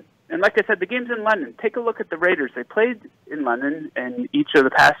 And like I said, the game's in London. Take a look at the Raiders. They played in London in each of the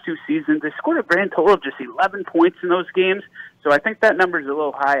past 2 seasons. They scored a grand total of just 11 points in those games. So I think that number is a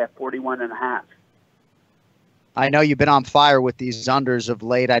little high at 41.5. I know you've been on fire with these unders of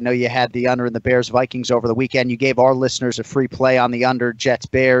late. I know you had the under in the Bears-Vikings over the weekend. You gave our listeners a free play on the under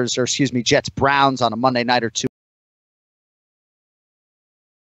Jets-Browns on a Monday night or 2.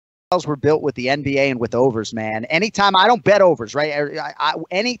 Were built with the NBA and with overs, man. Anytime I don't bet overs, right?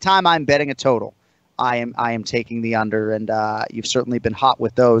 Anytime I'm betting a total, I am taking the under, and you've certainly been hot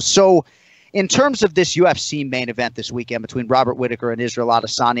with those. So in terms of this UFC main event this weekend between Robert Whittaker and Israel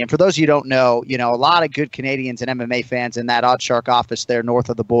Adesanya, and for those of you who don't know, a lot of good Canadians and MMA fans in that Oddshark office there north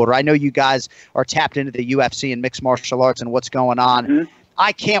of the border. I know you guys are tapped into the UFC and mixed martial arts and what's going on. Mm-hmm.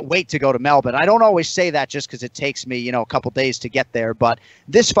 I can't wait to go to Melbourne. I don't always say that just because it takes me, a couple days to get there. But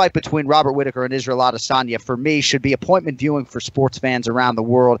this fight between Robert Whittaker and Israel Adesanya, for me, should be appointment viewing for sports fans around the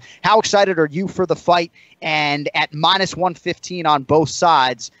world. How excited are you for the fight? And at minus 115 on both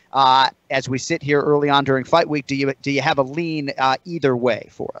sides, as we sit here early on during fight week, do you have a lean either way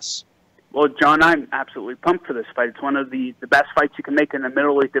for us? Well, John, I'm absolutely pumped for this fight. It's one of the best fights you can make in the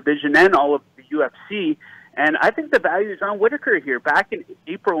middleweight division and all of the UFC. And I think the value is on Whittaker here. Back in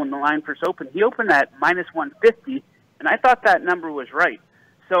April when the line first opened, he opened at minus 150, and I thought that number was right.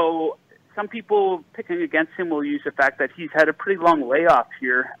 So some people picking against him will use the fact that he's had a pretty long layoff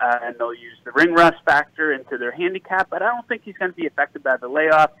here, and they'll use the ring rust factor into their handicap, but I don't think he's going to be affected by the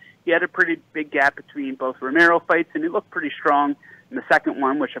layoff. He had a pretty big gap between both Romero fights, and he looked pretty strong in the second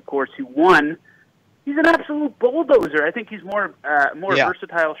one, which, of course, he won. He's an absolute bulldozer. I think he's more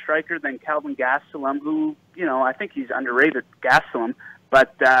versatile striker than Calvin Gastelum, who, I think he's underrated, Gastelum.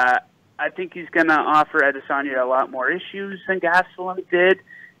 But I think he's going to offer Adesanya a lot more issues than Gastelum did.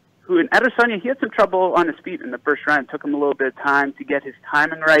 In Adesanya, he had some trouble on his feet in the first round. It took him a little bit of time to get his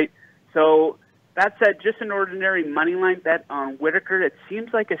timing right. So that said, just an ordinary moneyline bet on Whittaker. It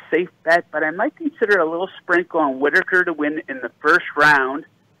seems like a safe bet, but I might consider a little sprinkle on Whittaker to win in the first round.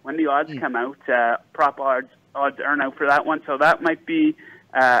 When the odds come out, prop odds aren't out for that one, so that might be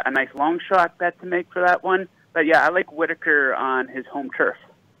a nice long shot bet to make for that one. But yeah, I like Whittaker on his home turf.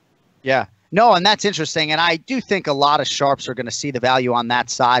 Yeah. No, and that's interesting, and I do think a lot of sharps are going to see the value on that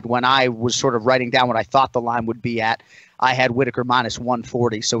side. When I was sort of writing down what I thought the line would be at, I had Whittaker minus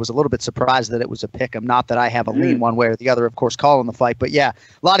 140, so I was a little bit surprised that it was a pick 'em. Not that I have a lean one way or the other, of course, calling the fight. But yeah,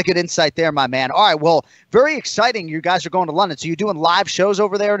 a lot of good insight there, my man. All right, well, very exciting. You guys are going to London. So you're doing live shows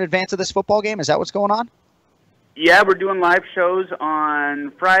over there in advance of this football game? Is that what's going on? Yeah, we're doing live shows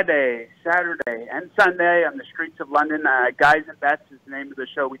on Friday, Saturday, and Sunday on the streets of London. Guys and Bets is the name of the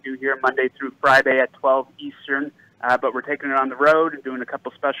show we do here Monday through Friday at 12 Eastern. But we're taking it on the road and doing a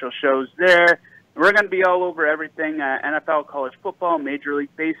couple special shows there. We're going to be all over everything, NFL, college football, Major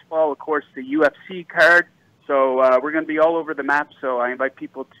League Baseball, of course, the UFC card. So we're going to be all over the map. So I invite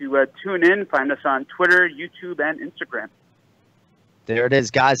people to tune in, find us on Twitter, YouTube, and Instagram. There it is,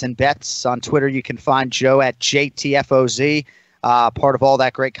 Guys and Bets. On Twitter, you can find Joe at JTFOZ, part of all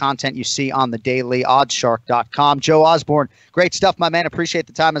that great content you see on the daily oddshark.com. Joe Osborne, great stuff, my man. Appreciate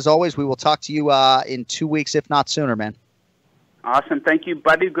the time as always. We will talk to you in 2 weeks, if not sooner, man. Awesome. Thank you,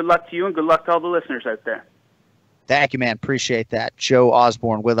 buddy. Good luck to you, and good luck to all the listeners out there. Thank you, man. Appreciate that. Joe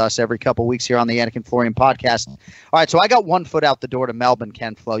Osborne with us every couple of weeks here on the Anik and Florian podcast. All right, so I got one foot out the door to Melbourne,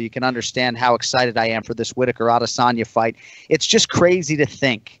 Ken Flo. You can understand how excited I am for this Whittaker-Adesanya fight. It's just crazy to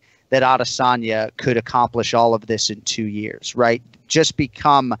think that Adesanya could accomplish all of this in 2 years, right? Just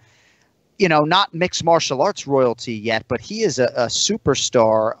become, not mixed martial arts royalty yet, but he is a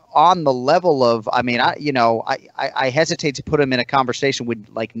superstar on the level of, I hesitate to put him in a conversation with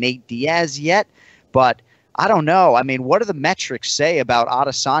like Nate Diaz yet, but I don't know. I mean, what do the metrics say about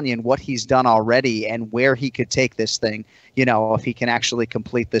Adesanya and what he's done already and where he could take this thing, if he can actually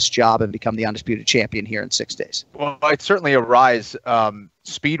complete this job and become the undisputed champion here in 6 days? Well, it's certainly a rise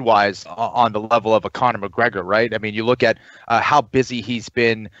speed-wise on the level of a Conor McGregor, right? I mean, you look at how busy he's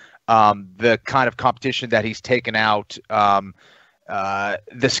been, the kind of competition that he's taken out.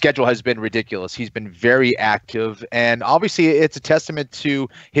 The schedule has been ridiculous. He's been very active, and obviously it's a testament to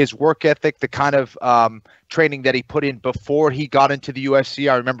his work ethic, the kind of training that he put in before he got into the UFC.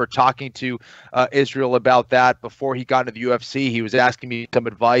 I remember talking to Israel about that before he got into the UFC. He was asking me some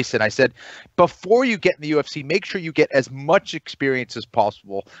advice, and I said, before you get in the UFC, make sure you get as much experience as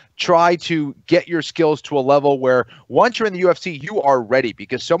possible. Try to get your skills to a level where once you're in the UFC, you are ready,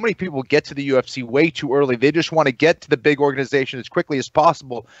 because so many people get to the UFC way too early. They just want to get to the big organization as quickly as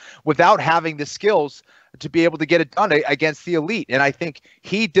possible without having the skills to be able to get it done against the elite. And I think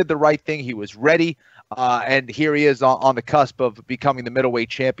he did the right thing. He was ready. And here he is on the cusp of becoming the middleweight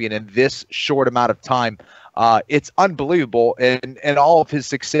champion in this short amount of time. It's unbelievable. And all of his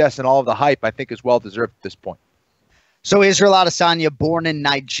success and all of the hype, I think, is well-deserved at this point. So Israel Adesanya, born in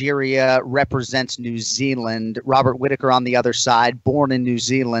Nigeria, represents New Zealand. Robert Whittaker on the other side, born in New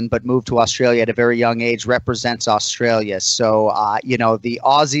Zealand but moved to Australia at a very young age, represents Australia. So, the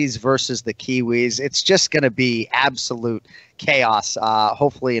Aussies versus the Kiwis, it's just going to be absolute chaos,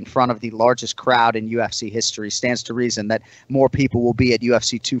 hopefully in front of the largest crowd in UFC history. Stands to reason that more people will be at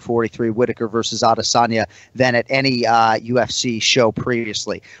UFC 243, Whittaker versus Adesanya, than at any UFC show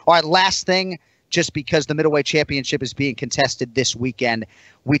previously. All right, last thing. Just because the middleweight championship is being contested this weekend.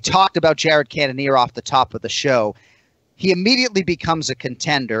 We talked about Jared Cannonier off the top of the show. He immediately becomes a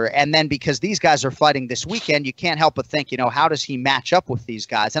contender, and then because these guys are fighting this weekend, you can't help but think, how does he match up with these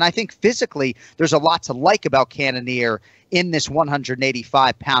guys? And I think physically there's a lot to like about Cannonier in this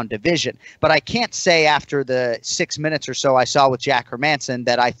 185-pound division. But I can't say after the 6 minutes or so I saw with Jack Hermansson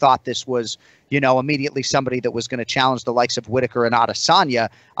that I thought this was immediately somebody that was going to challenge the likes of Whittaker and Adesanya,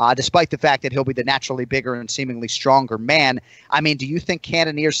 despite the fact that he'll be the naturally bigger and seemingly stronger man. I mean, do you think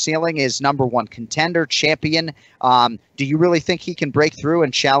Cannonier's ceiling is number one contender, champion? Do you really think he can break through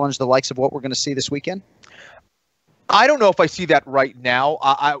and challenge the likes of what we're going to see this weekend? I don't know if I see that right now.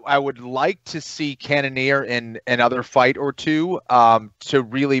 I would like to see Cannonier in another fight or two to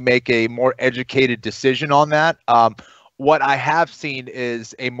really make a more educated decision on that. What I have seen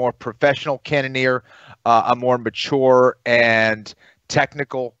is a more professional Cannonier, a more mature and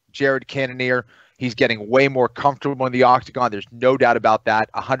technical Jared Cannonier. He's getting way more comfortable in the octagon. There's no doubt about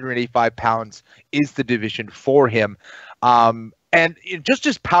that. 185 pounds is the division for him. And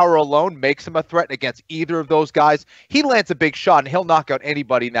just power alone makes him a threat against either of those guys. He lands a big shot, and he'll knock out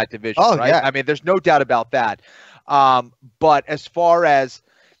anybody in that division, right? Yeah. I mean, there's no doubt about that. But as far as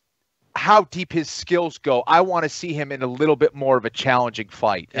how deep his skills go, I want to see him in a little bit more of a challenging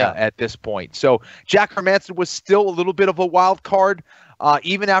fight at this point. So Jack Hermansson was still a little bit of a wild card,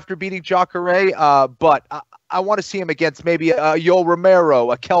 even after beating Jacare, but I want to see him against maybe a Yoel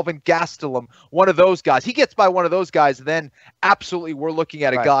Romero, a Kelvin Gastelum, one of those guys. He gets by one of those guys, then absolutely we're looking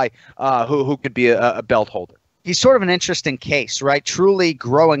at a guy who could be a belt holder. He's sort of an interesting case, right? Truly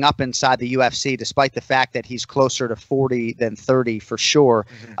growing up inside the UFC, despite the fact that he's closer to 40 than 30 for sure.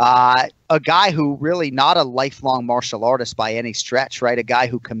 Mm-hmm. A guy who really not a lifelong martial artist by any stretch, right? A guy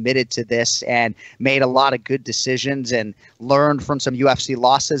who committed to this and made a lot of good decisions and learned from some UFC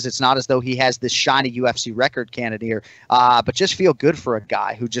losses. It's not as though he has this shiny UFC record, Cannonier, but just feel good for a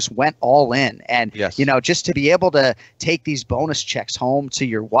guy who just went all in. And, just to be able to take these bonus checks home to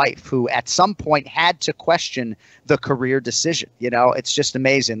your wife, who at some point had to question the career decision. It's just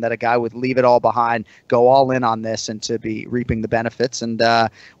amazing that a guy would leave it all behind, go all in on this, and to be reaping the benefits. And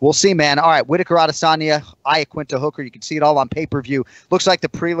we'll see, man. All right, Whittaker Adesanya, Iaquinta Hooker. You can see it all on pay-per-view. Looks like the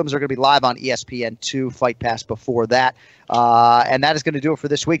prelims are going to be live on ESPN2, Fight Pass before that. And that is going to do it for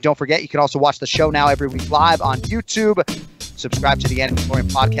this week. Don't forget, you can also watch the show now every week live on YouTube. Subscribe to the Anik and Florian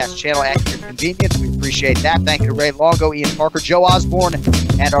podcast channel at your convenience. We appreciate that. Thank you to Ray Longo, Ian Parker, Joe Osborne,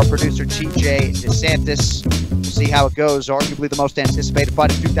 and our producer, TJ DeSantis. We'll see how it goes. Arguably the most anticipated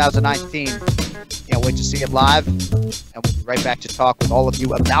fight of 2019. Can't wait to see it live. And we'll be right back to talk with all of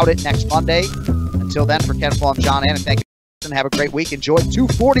you about it next Monday. Until then, for Ken Paul and John Anik, thank you and have a great week. Enjoy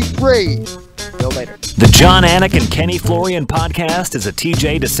 243. Till later. The John Anik and Kenny Florian podcast is a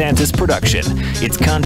TJ DeSantis production. It's